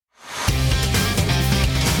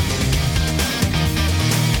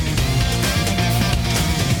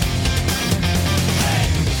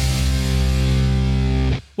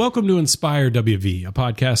Welcome to Inspire WV, a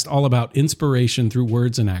podcast all about inspiration through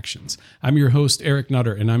words and actions. I'm your host, Eric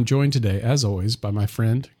Nutter, and I'm joined today, as always, by my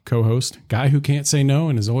friend, co-host, guy who can't say no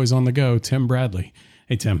and is always on the go, Tim Bradley.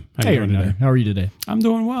 Hey, Tim. How are you doing today? How are you today? I'm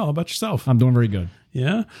doing well. How about yourself? I'm doing very good.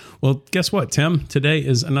 Yeah? Well, guess what, Tim? Today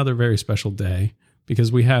is another very special day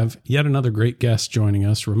because we have yet another great guest joining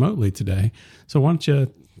us remotely today. So why don't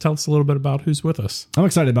you tell us a little bit about who's with us? I'm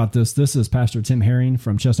excited about this. This is Pastor Tim Herring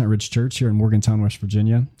from Chestnut Ridge Church here in Morgantown, West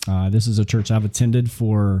Virginia. This is a church I've attended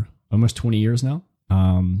for almost 20 years now.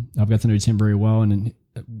 I've got to know Tim very well, and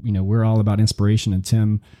we're all about inspiration, and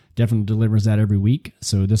Tim definitely delivers that every week.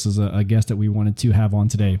 So this is a guest that we wanted to have on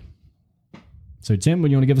today. So Tim, would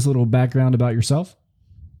you want to give us a little background about yourself?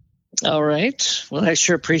 All right. Well, I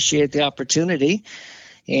sure appreciate the opportunity.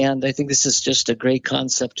 And I think this is just a great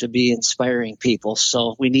concept to be inspiring people.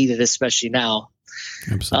 So we need it, especially now.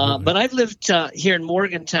 Absolutely. But I've lived here in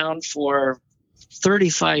Morgantown for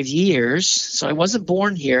 35 years. So I wasn't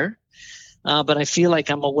born here, but I feel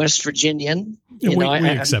like I'm a West Virginian. We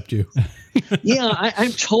accept you. Yeah,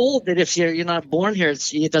 I'm told that if you're not born here,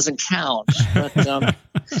 it doesn't count. But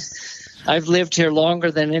I've lived here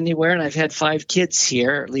longer than anywhere, and I've had 5 kids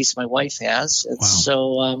here. At least my wife has. And wow.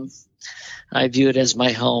 So I view it as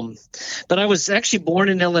my home. But I was actually born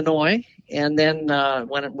in Illinois, and then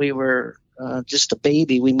when we were just a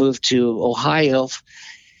baby, we moved to Ohio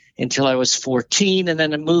until I was 14, and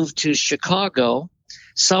then I moved to Chicago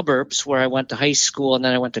suburbs where I went to high school, and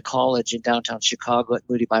then I went to college in downtown Chicago at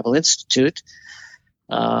Moody Bible Institute.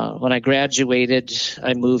 When I graduated,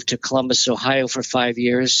 I moved to Columbus, Ohio for 5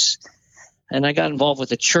 years. And I got involved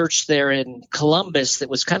with a church there in Columbus that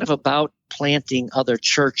was kind of about planting other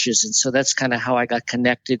churches. And so that's kind of how I got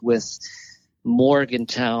connected with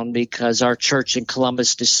Morgantown, because our church in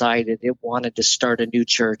Columbus decided it wanted to start a new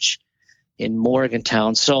church in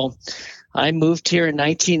Morgantown. So I moved here in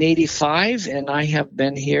 1985, and I have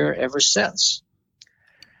been here ever since.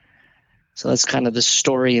 So that's kind of the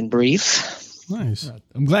story in brief. Nice.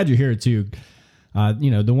 I'm glad you're here too.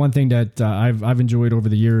 The one thing that I've enjoyed over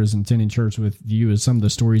the years attending church with you is some of the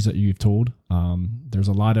stories that you've told. There's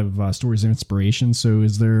a lot of stories of inspiration. So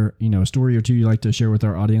is there, a story or two you'd like to share with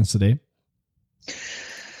our audience today?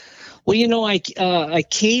 Well, I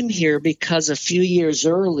came here because a few years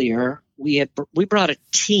earlier, we brought a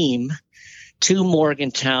team to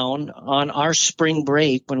Morgantown on our spring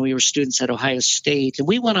break when we were students at Ohio State. And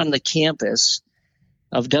we went on the campus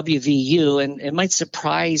of WVU, and it might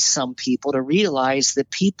surprise some people to realize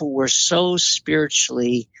that people were so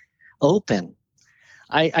spiritually open.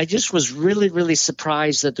 I just was really, really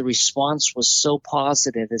surprised that the response was so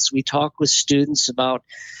positive as we talked with students about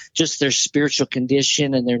just their spiritual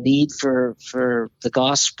condition and their need for the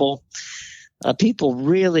gospel. People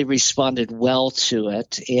really responded well to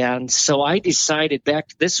it. And so I decided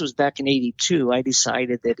this was back in 82, I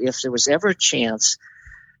decided that if there was ever a chance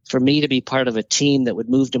for me to be part of a team that would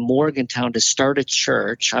move to Morgantown to start a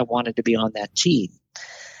church, I wanted to be on that team.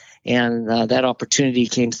 And that opportunity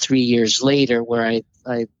came 3 years later, where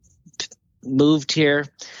I moved here,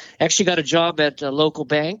 actually got a job at a local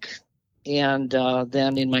bank, and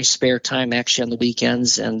then in my spare time, actually on the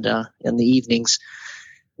weekends and in the evenings,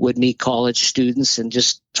 would meet college students and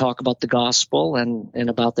just talk about the gospel and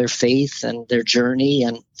about their faith and their journey.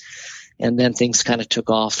 And then things kind of took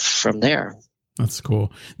off from there. That's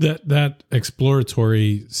cool. That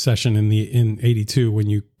exploratory session in 82, when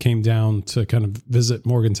you came down to kind of visit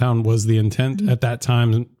Morgantown, was the intent at that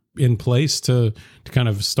time in place to kind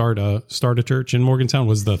of start a church in Morgantown?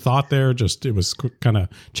 Was the thought there just it was kind of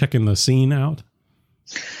checking the scene out?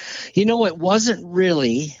 It wasn't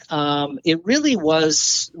really. It really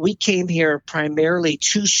was. We came here primarily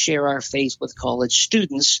to share our faith with college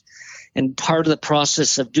students. And part of the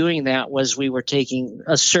process of doing that was we were taking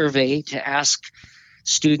a survey to ask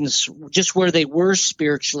students just where they were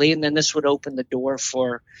spiritually. And then this would open the door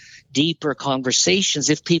for deeper conversations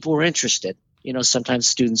if people were interested. Sometimes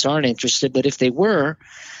students aren't interested, but if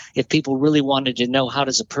people really wanted to know how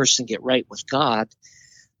does a person get right with God,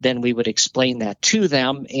 then we would explain that to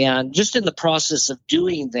them. And just in the process of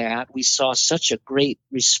doing that, we saw such a great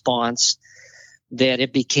response that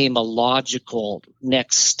it became a logical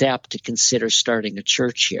next step to consider starting a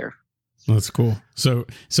church here. That's cool. So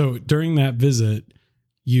during that visit,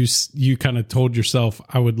 you kind of told yourself,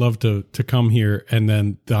 I would love to come here. And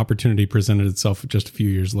then the opportunity presented itself just a few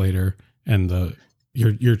years later. And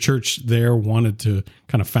your church there wanted to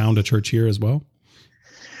kind of found a church here as well?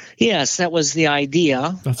 Yes, that was the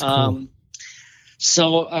idea. That's cool.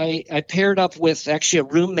 So I paired up with actually a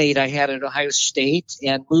roommate I had at Ohio State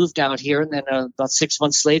and moved out here. And then about 6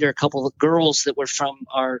 months later, a couple of girls that were from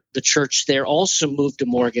the church there also moved to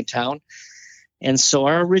Morgantown. And so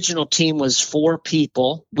our original team was 4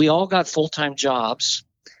 people. We all got full-time jobs.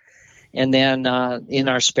 And then in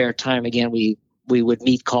our spare time, again, we would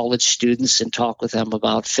meet college students and talk with them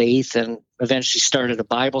about faith, and eventually started a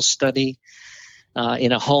Bible study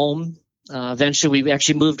in a home. Eventually, we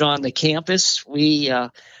actually moved on the campus.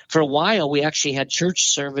 For a while, we actually had church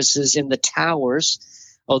services in the towers,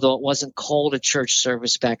 although it wasn't called a church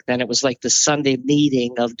service back then. It was like the Sunday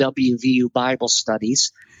meeting of WVU Bible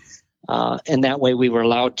studies. And that way we were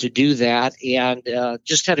allowed to do that, and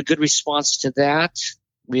just had a good response to that.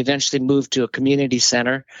 We eventually moved to a community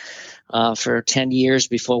center for 10 years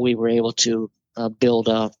before we were able to build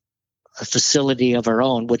a facility of our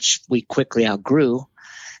own, which we quickly outgrew,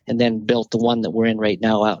 and then built the one that we're in right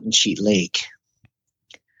now out in Cheat Lake.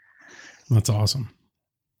 That's awesome.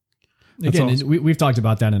 Again, awesome. We've talked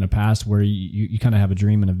about that in the past, where you kind of have a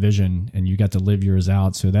dream and a vision, and you got to live yours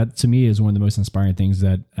out. So that, to me, is one of the most inspiring things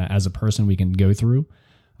that as a person we can go through.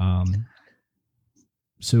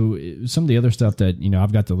 So some of the other stuff that,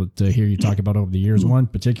 I've got to hear you talk about over the years, one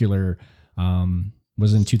particular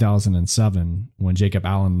was in 2007 when Jacob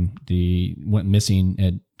Allen went missing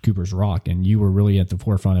at Cooper's Rock, and you were really at the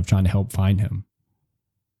forefront of trying to help find him.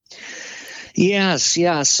 Yes.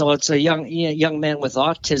 So it's a young man with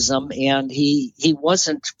autism, and he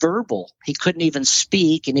wasn't verbal. He couldn't even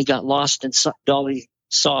speak, and he got lost in Dolly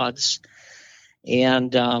Sods,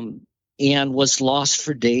 and was lost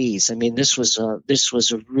for days. I mean, this was a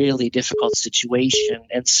really difficult situation,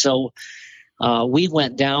 and so we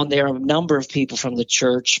went down there. A number of people from the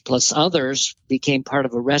church, plus others, became part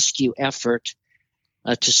of a rescue effort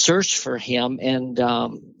to search for him. And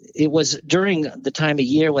it was during the time of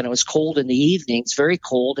year when it was cold in the evenings, very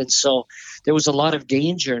cold. And so there was a lot of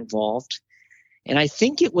danger involved. And I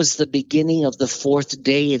think it was the beginning of the 4th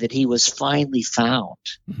day that he was finally found.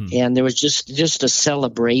 Mm-hmm. And there was just a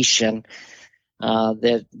celebration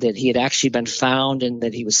that he had actually been found, and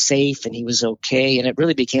that he was safe and he was okay. And it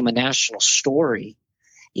really became a national story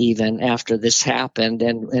even after this happened.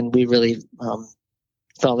 And we really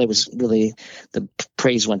felt it was really, the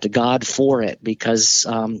praise went to God for it, because,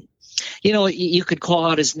 you could call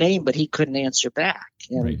out his name, but he couldn't answer back.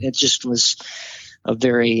 And right. It just was a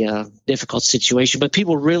very difficult situation. But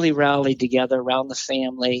people really rallied together around the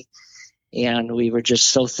family, and we were just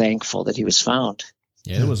so thankful that he was found.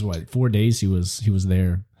 Yeah, it was 4 days he was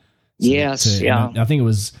there. So yes, yeah. I think it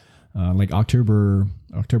was like October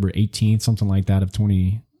 18th, something like that, of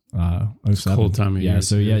 2007. Cold time of year.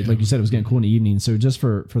 So like you said, it was getting cool in the evening. So just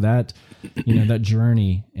for that, that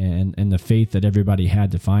journey and the faith that everybody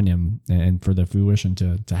had to find him, and for the fruition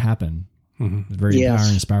to happen, mm-hmm. Very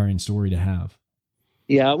empowering, inspiring story to have.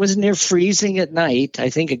 Yeah, it was near freezing at night. I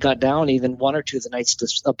think it got down even 1 or 2 of the nights to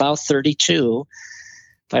about 32.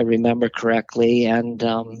 If I remember correctly. And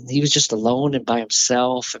he was just alone and by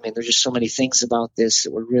himself. I mean, there's just so many things about this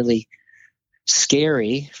that were really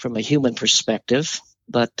scary from a human perspective,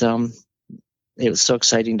 but it was so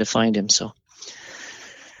exciting to find him. So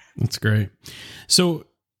that's great. So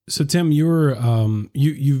Tim, you're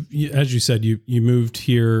you as you said, you moved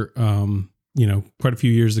here quite a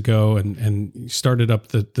few years ago, and started up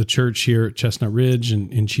the church here at Chestnut Ridge and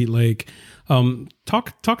in Cheat Lake.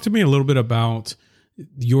 Talk to me a little bit about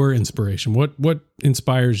your inspiration. What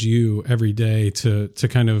inspires you every day to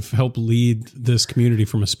kind of help lead this community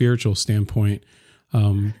from a spiritual standpoint?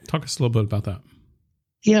 Talk us a little bit about that.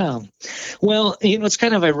 Yeah. Well, it's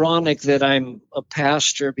kind of ironic that I'm a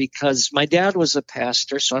pastor, because my dad was a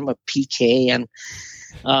pastor, so I'm a PK, and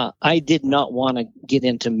I did not want to get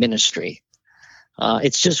into ministry.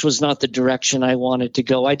 It just was not the direction I wanted to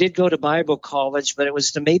go. I did go to Bible college, but it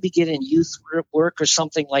was to maybe get in youth work or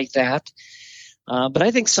something like that. But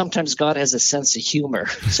I think sometimes God has a sense of humor.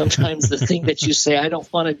 Sometimes the thing that you say, I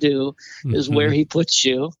don't want to do, is where he puts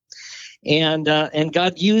you. And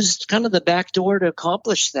God used kind of the back door to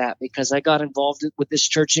accomplish that, because I got involved with this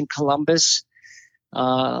church in Columbus.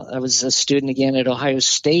 I was a student again at Ohio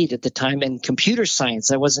State at the time in computer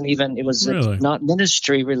science. It was really? Not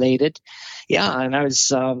ministry related. Yeah. And I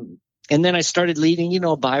was, and then I started leading,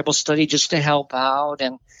 a Bible study just to help out,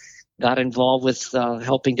 and got involved with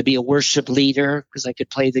helping to be a worship leader, because I could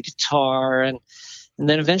play the guitar. And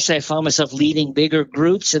then eventually I found myself leading bigger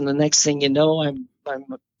groups. And the next thing you know, I'm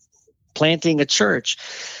planting a church.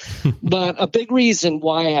 But a big reason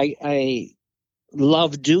why I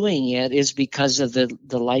love doing it is because of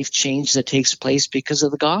the life change that takes place because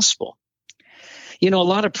of the gospel. A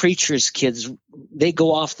lot of preachers' kids, they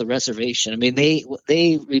go off the reservation. I mean, they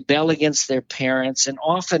rebel against their parents, and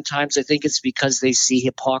oftentimes I think it's because they see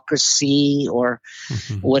hypocrisy or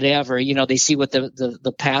whatever. They see what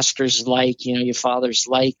the pastor's like, your father's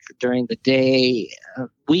like during the day,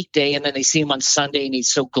 weekday, and then they see him on Sunday and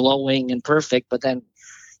he's so glowing and perfect, but then,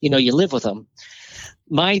 you live with him.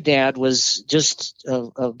 My dad was just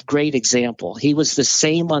a great example. He was the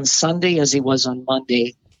same on Sunday as he was on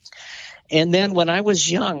Monday. And then when I was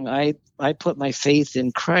young, I put my faith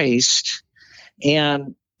in Christ,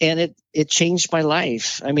 and it changed my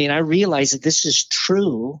life. I mean, I realized that this is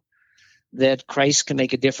true, that Christ can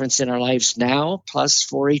make a difference in our lives now, plus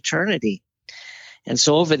for eternity. And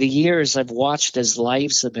so over the years, I've watched as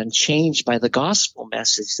lives have been changed by the gospel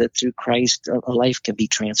message that through Christ, a life can be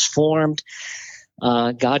transformed.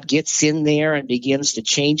 God gets in there and begins to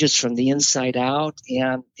change us from the inside out.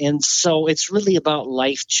 And so it's really about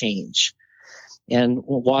life change and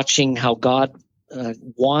watching how God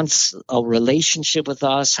wants a relationship with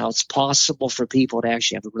us, how it's possible for people to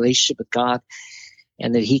actually have a relationship with God,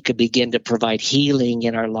 and that he could begin to provide healing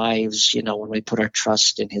in our lives, when we put our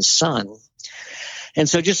trust in his Son. And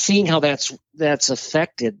so just seeing how that's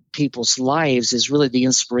affected people's lives is really the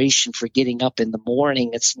inspiration for getting up in the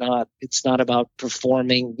morning. It's not about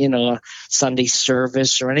performing, a Sunday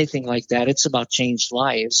service or anything like that. It's about changed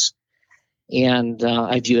lives. And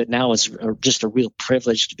I view it now as just a real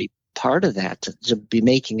privilege to be part of that, to be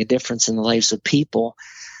making a difference in the lives of people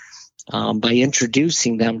by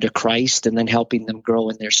introducing them to Christ and then helping them grow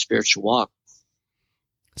in their spiritual walk.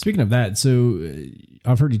 Speaking of that, so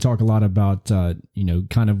I've heard you talk a lot about,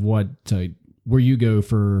 kind of where you go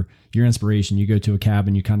for your inspiration. You go to a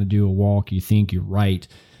cabin, you kind of do a walk, you think, you write.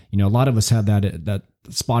 A lot of us have that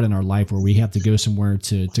spot in our life where we have to go somewhere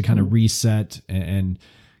to kind of reset and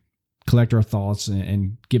collect our thoughts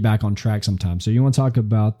and get back on track sometimes. So you want to talk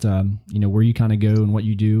about, where you kind of go and what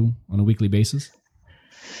you do on a weekly basis?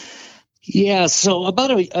 Yeah, so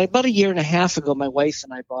about a year and a half ago, my wife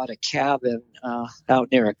and I bought a cabin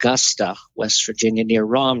out near Augusta, West Virginia, near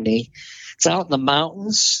Romney. It's out in the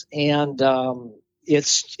mountains, and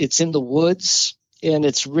it's in the woods, and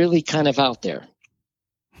it's really kind of out there.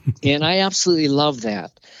 And I absolutely love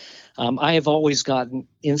that. I have always gotten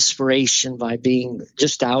inspiration by being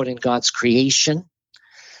just out in God's creation.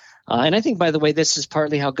 And I think, by the way, this is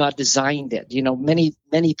partly how God designed it.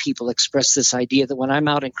 Many people express this idea that when I'm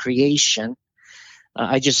out in creation,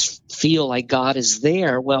 I just feel like God is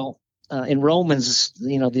there. Well, in Romans,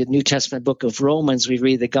 the New Testament book of Romans, we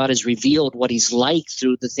read that God has revealed what he's like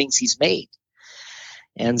through the things he's made.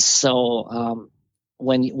 And so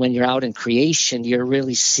when you're out in creation, you're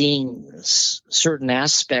really seeing certain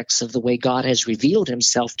aspects of the way God has revealed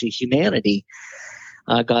himself to humanity.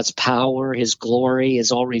 God's power, his glory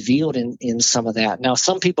is all revealed in some of that. Now,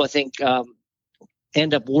 some people, I think,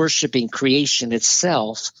 end up worshiping creation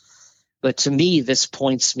itself. But to me, this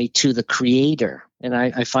points me to the Creator. And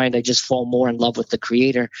I find I just fall more in love with the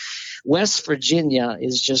Creator. West Virginia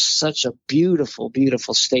is just such a beautiful,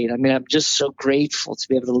 beautiful state. I mean, I'm just so grateful to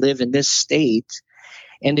be able to live in this state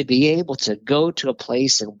and to be able to go to a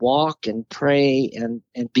place and walk and pray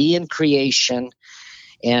and be in creation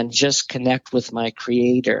and just connect with my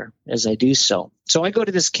Creator as I do so. So I go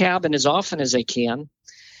to this cabin as often as I can.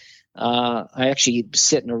 I actually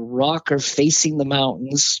sit in a rocker facing the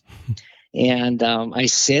mountains, and I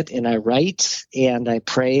sit and I write and I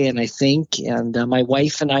pray and I think. And my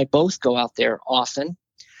wife and I both go out there often.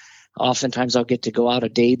 Oftentimes I'll get to go out a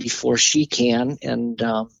day before she can, and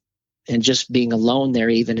just being alone there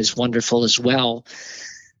even is wonderful as well.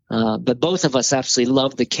 But both of us absolutely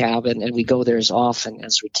love the cabin, and we go there as often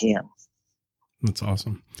as we can. That's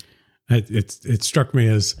awesome. It struck me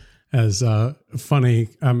as funny.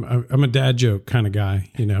 I'm a dad joke kind of guy,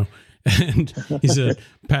 and he said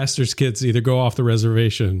pastor's kids either go off the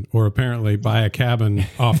reservation or apparently buy a cabin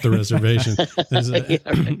off the reservation.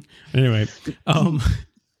 Anyway.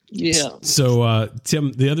 Yeah. So,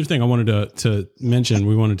 Tim, the other thing I wanted to mention,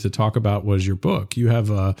 we wanted to talk about was your book. You have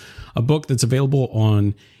a book that's available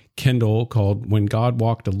on Kindle called When God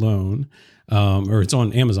Walked Alone, or it's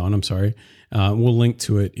on Amazon. I'm sorry. We'll link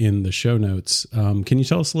to it in the show notes. Can you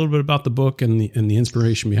tell us a little bit about the book and the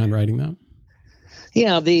inspiration behind writing that?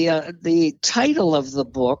 Yeah, the title of the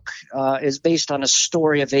book is based on a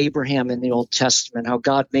story of Abraham in the Old Testament, how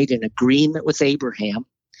God made an agreement with Abraham.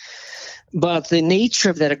 But the nature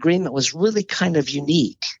of that agreement was really kind of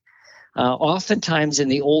unique. Oftentimes in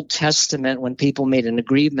the Old Testament, when people made an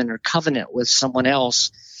agreement or covenant with someone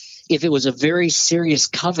else, if it was a very serious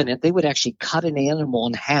covenant, they would actually cut an animal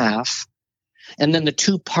in half, and then the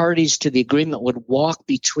two parties to the agreement would walk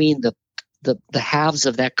between the the halves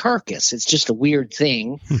of that carcass. It's just a weird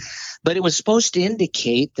thing. But it was supposed to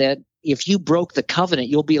indicate that if you broke the covenant,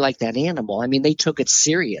 you'll be like that animal. I mean, they took it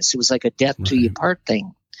serious. It was like a death to you part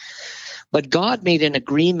thing. But God made an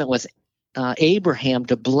agreement with Abraham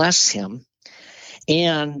to bless him.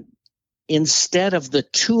 And instead of the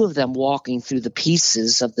two of them walking through the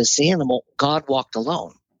pieces of this animal, God walked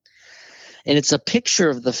alone. And it's a picture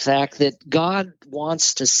of the fact that God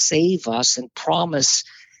wants to save us and promise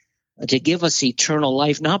to give us eternal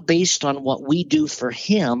life, not based on what we do for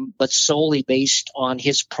him, but solely based on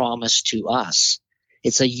his promise to us.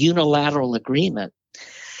 It's a unilateral agreement.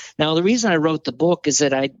 Now, the reason I wrote the book is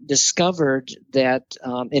that I discovered that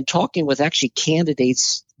in talking with actually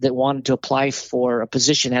candidates that wanted to apply for a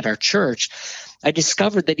position at our church, I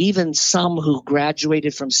discovered that even some who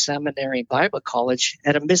graduated from seminary and Bible college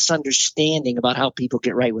had a misunderstanding about how people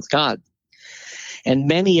get right with God. And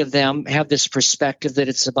many of them have this perspective that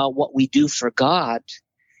it's about what we do for God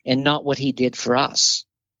and not what he did for us.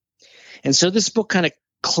 And so this book kind of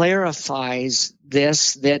clarifies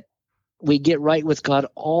this, that we get right with God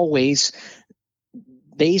always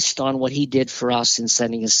based on what he did for us in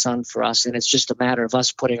sending his son for us. And it's just a matter of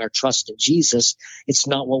us putting our trust in Jesus. It's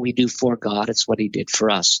not what we do for God. It's what he did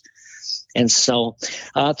for us. And so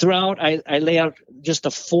throughout, I lay out just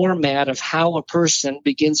a format of how a person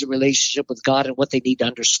begins a relationship with God and what they need to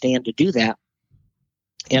understand to do that.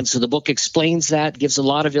 And so the book explains that, gives a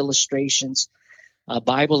lot of illustrations,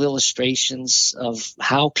 Bible illustrations of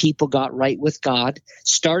how people got right with God,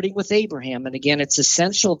 starting with Abraham. And again, it's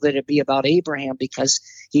essential that it be about Abraham because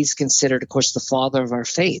he's considered, of course, the father of our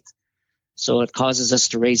faith. So it causes us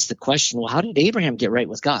to raise the question, well, how did Abraham get right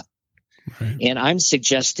with God? Right. And I'm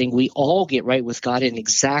suggesting we all get right with God in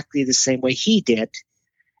exactly the same way he did.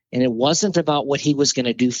 And it wasn't about what he was going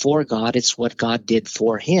to do for God. It's what God did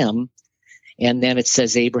for him. And then it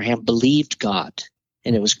says Abraham believed God,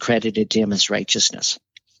 and it was credited to him as righteousness.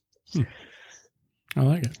 I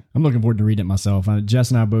like it. I'm looking forward to reading it myself.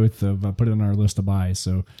 Jess and I both have put it on our list to buy.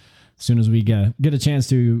 So as soon as we get a chance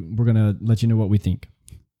to, we're going to let you know what we think.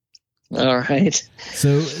 All right.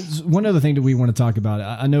 So one other thing that we want to talk about,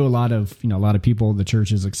 I know a lot of people, the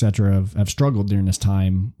churches, et cetera, have struggled during this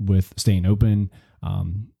time with staying open,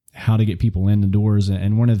 how to get people in the doors.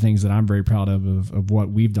 And one of the things that I'm very proud of what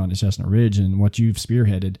we've done at Chestnut Ridge and what you've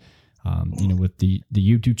spearheaded, with the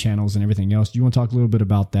YouTube channels and everything else. Do you want to talk a little bit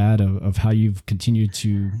about that, of how you've continued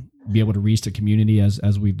to be able to reach the community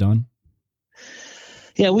as we've done?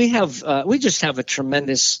 Yeah, we just have a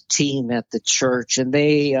tremendous team at the church, and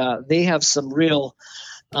they have some real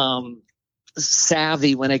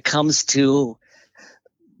savvy when it comes to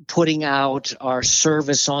putting out our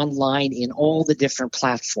service online in all the different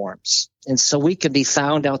platforms. And so we can be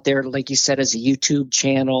found out there, like you said, as a YouTube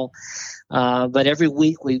channel. But every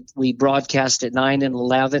week we broadcast at 9 and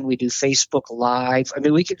 11. We do Facebook Live. I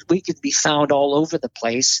mean, we could be found all over the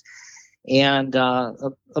place. And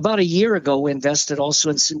about a year ago, we invested also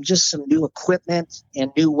in some new equipment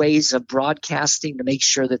and new ways of broadcasting to make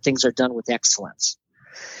sure that things are done with excellence.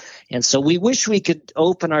 And so we wish we could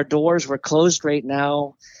open our doors. We're closed right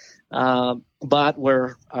now, but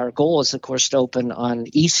our goal is, of course, to open on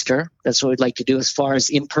Easter. That's what we'd like to do as far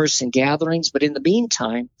as in-person gatherings. But in the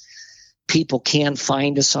meantime, people can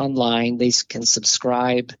find us online. They can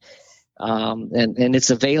subscribe. And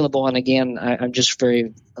it's available. And again, I'm just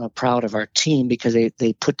very proud of our team because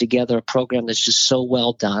they put together a program that's just so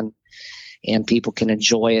well done, and people can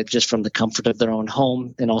enjoy it just from the comfort of their own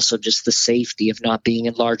home and also just the safety of not being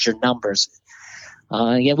in larger numbers.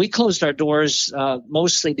 We closed our doors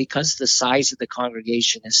mostly because the size of the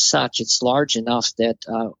congregation is such. It's large enough that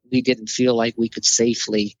we didn't feel like we could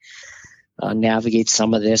safely navigate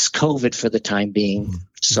some of this COVID for the time being.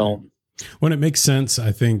 So. When it makes sense,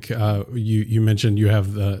 I think you mentioned you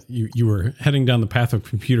have you were heading down the path of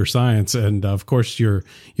computer science, and of course your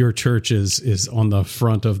church is on the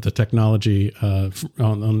front of the technology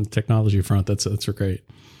on the technology front. That's great.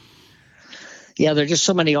 Yeah, there are just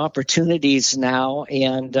so many opportunities now,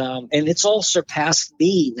 and it's all surpassed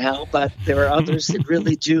me now. But there are others that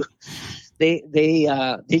really do. They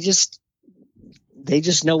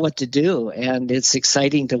just know what to do, and it's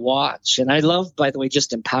exciting to watch. And I love, by the way,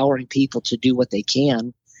 just empowering people to do what they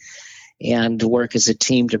can and to work as a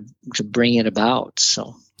team to bring it about.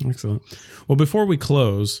 So excellent. Well, before we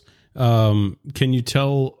close, can you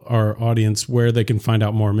tell our audience where they can find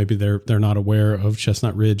out more? Maybe they're not aware of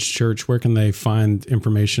Chestnut Ridge Church. Where can they find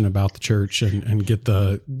information about the church and get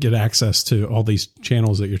access to all these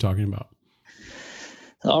channels that you're talking about?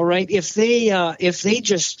 All right. If they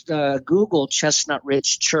just Google Chestnut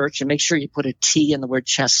Ridge Church, and make sure you put a T in the word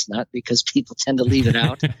chestnut because people tend to leave it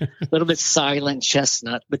out. A little bit silent,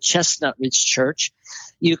 chestnut, but Chestnut Ridge Church.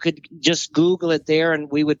 You could just Google it there,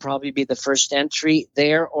 and we would probably be the first entry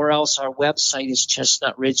there, or else our website is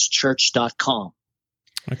chestnutridgechurch.com.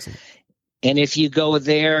 Excellent. And if you go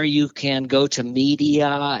there, you can go to media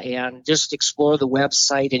and just explore the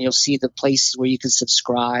website, and you'll see the places where you can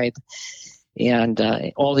subscribe. And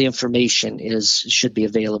all the information should be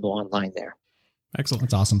available online there. Excellent.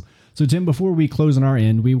 That's awesome. So, Tim, before we close on our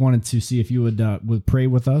end, we wanted to see if you would pray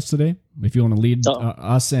with us today, if you want to lead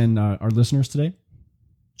us and our listeners today.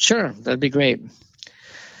 Sure, that'd be great.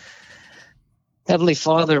 Heavenly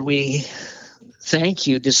Father, we thank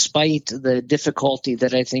you despite the difficulty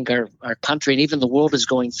that I think our country and even the world is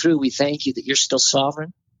going through. We thank you that you're still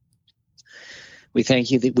sovereign. We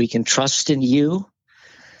thank you that we can trust in you.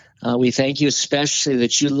 We thank you especially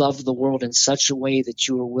that you love the world in such a way that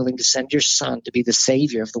you were willing to send your Son to be the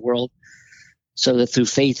Savior of the world so that through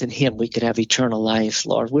faith in him we could have eternal life,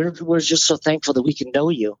 Lord. We're just so thankful that we can know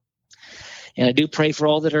you. And I do pray for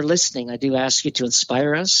all that are listening. I do ask you to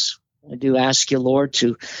inspire us. I do ask you, Lord,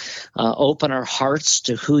 to open our hearts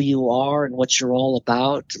to who you are and what you're all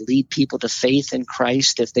about, to lead people to faith in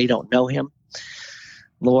Christ if they don't know him.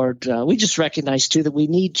 Lord, we just recognize, too, that we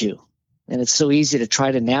need you. And it's so easy to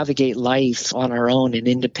try to navigate life on our own and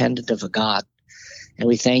independent of a God. And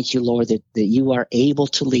we thank you, Lord, that you are able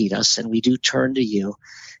to lead us, and we do turn to you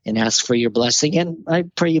and ask for your blessing. And I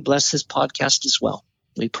pray you bless this podcast as well.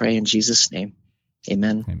 We pray in Jesus' name.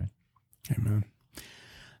 Amen. Amen. Amen.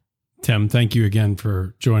 Tim, thank you again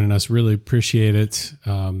for joining us. Really appreciate it.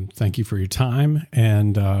 Thank you for your time.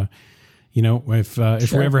 And, if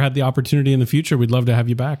we ever had the opportunity in the future, we'd love to have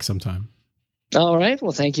you back sometime. All right.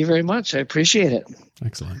 Well, thank you very much. I appreciate it.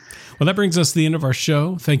 Excellent. Well, that brings us to the end of our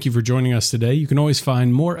show. Thank you for joining us today. You can always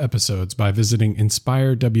find more episodes by visiting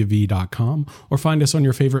inspirewv.com or find us on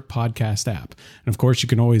your favorite podcast app. And of course, you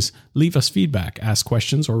can always leave us feedback, ask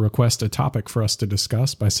questions, or request a topic for us to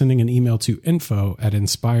discuss by sending an email to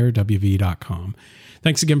info@inspirewv.com.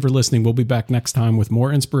 Thanks again for listening. We'll be back next time with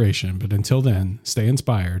more inspiration. But until then, stay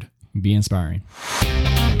inspired. Be inspiring.